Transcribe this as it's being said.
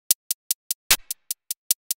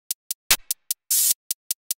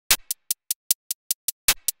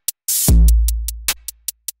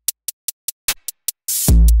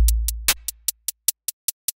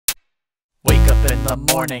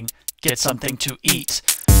the morning, get something to eat.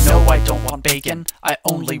 No, I don't want bacon, I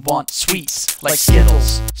only want sweets, like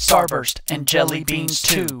Skittles, Starburst, and jelly beans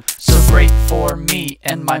too. So great for me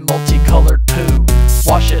and my multicolored poo.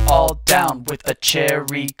 Wash it all down with a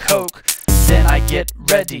cherry Coke. Then I get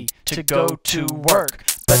ready to go to work,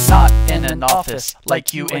 but not in an office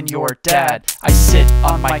like you and your dad. I sit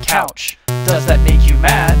on my couch. Does that make you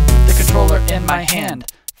mad? The controller in my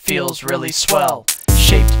hand feels really swell,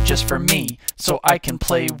 shaped just for me so I can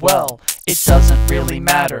play well. It doesn't really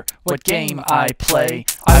matter what game I play,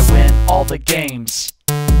 I win all the games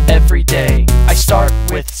every day. I start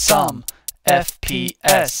with some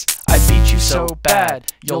FPS. I beat you so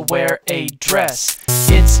bad you'll wear a dress.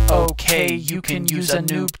 It's okay, you can use a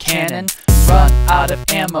noob cannon, run out of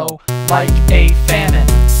ammo like a famine.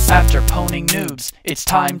 After poning noobs, it's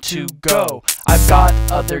time to go. I've got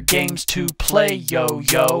other games to play,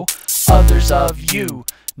 yo-yo. Others of you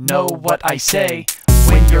know what I say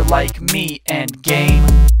when you're like me and game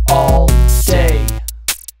all day.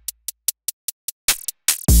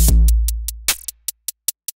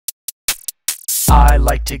 I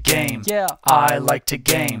like to game, yeah. I like to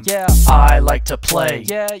game, yeah. I like to play,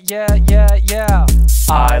 yeah, yeah, yeah, yeah.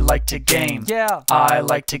 I like to game, yeah. I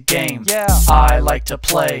like to game, yeah. I like to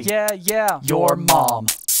play, yeah, yeah. Your mom.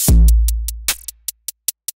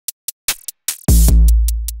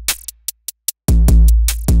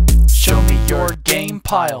 Show me your game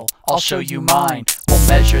pile, I'll show you mine. We'll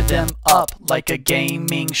measure them up like a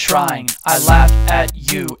gaming shrine. I laugh at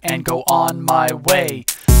you and go on my way.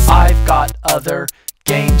 I've got other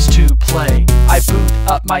games to play. I boot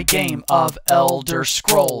up my game of Elder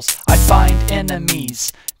Scrolls. I find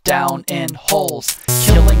enemies down in holes.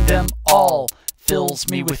 Killing them all fills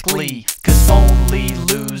me with glee, 'cause only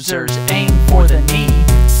losers aim for the knee.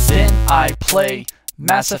 Then I play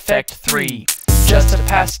Mass Effect 3, just to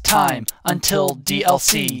pass time until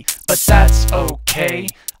DLC. But that's okay,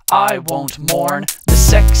 I won't mourn. The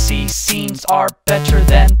sexy scenes are better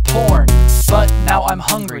than porn. But now I'm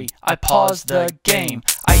hungry, I pause the game.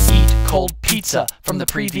 I eat cold pizza from the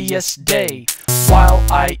previous day. While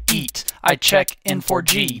I eat, I check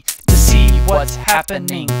N4G to see what's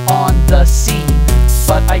happening on the scene.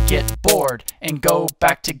 But I get bored and go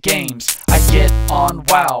back to games. I get on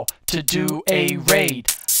WoW to do a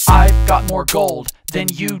raid. I've got more gold than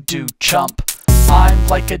you do, chump. I'm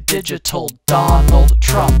like a digital Donald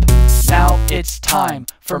Trump. Now it's time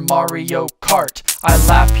for Mario Kart. I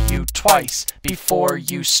lap you twice before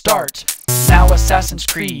you start. Now Assassin's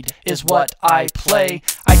Creed is what I play.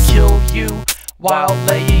 I kill you while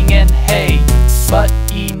laying in hay. But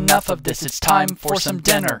enough of this, it's time for some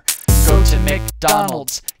dinner. Go to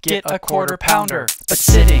McDonald's, get a quarter pounder. But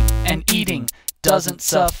sitting and eating doesn't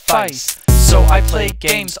suffice. So I play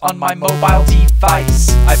games on my mobile device.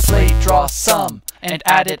 I play Draw Sum, and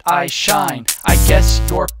at it I shine. I guess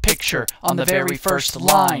your picture on the very first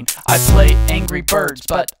line. I play Angry Birds,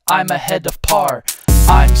 but I'm ahead of par.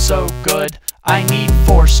 I'm so good, I need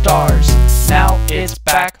 4 stars. Now it's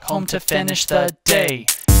back home to finish the day.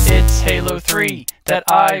 It's Halo 3 that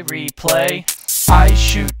I replay. I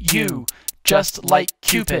shoot you just like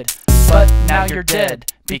Cupid, but now you're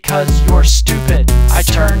dead because you're stupid. I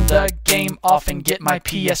turn the game off and get my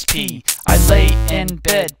PSP. I lay in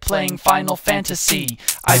bed playing Final Fantasy.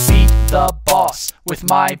 I beat the boss with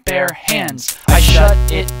my bare hands. I shut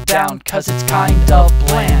it down 'cause it's kind of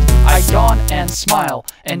bland. I yawn and smile,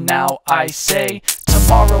 and now I say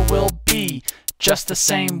tomorrow will be just the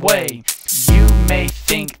same way. You may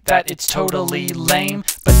think that it's totally lame,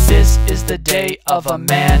 but this is the day of a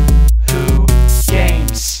man who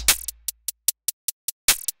games.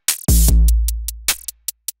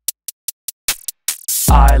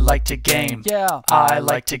 I like to game, yeah. I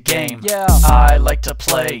like to game, yeah. I like to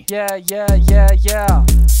play, yeah, yeah, yeah, yeah.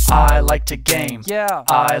 I like to game, yeah.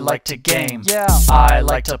 I like to game, yeah. I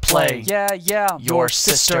like to play, yeah, yeah. Your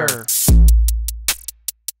sister.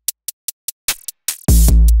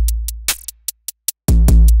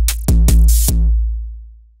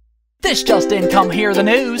 This just in, come hear the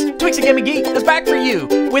news. Tweex and Gaming Geek is back for you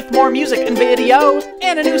with more music and videos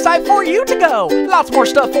and a new site for you to go. Lots more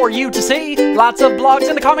stuff for you to see. Lots of blogs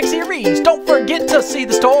and a comic series. Don't forget to see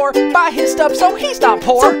the store. Buy his stuff so he's not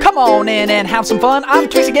poor. So come on in and have some fun. I'm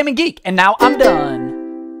Tweex and Gaming Geek, and now I'm done.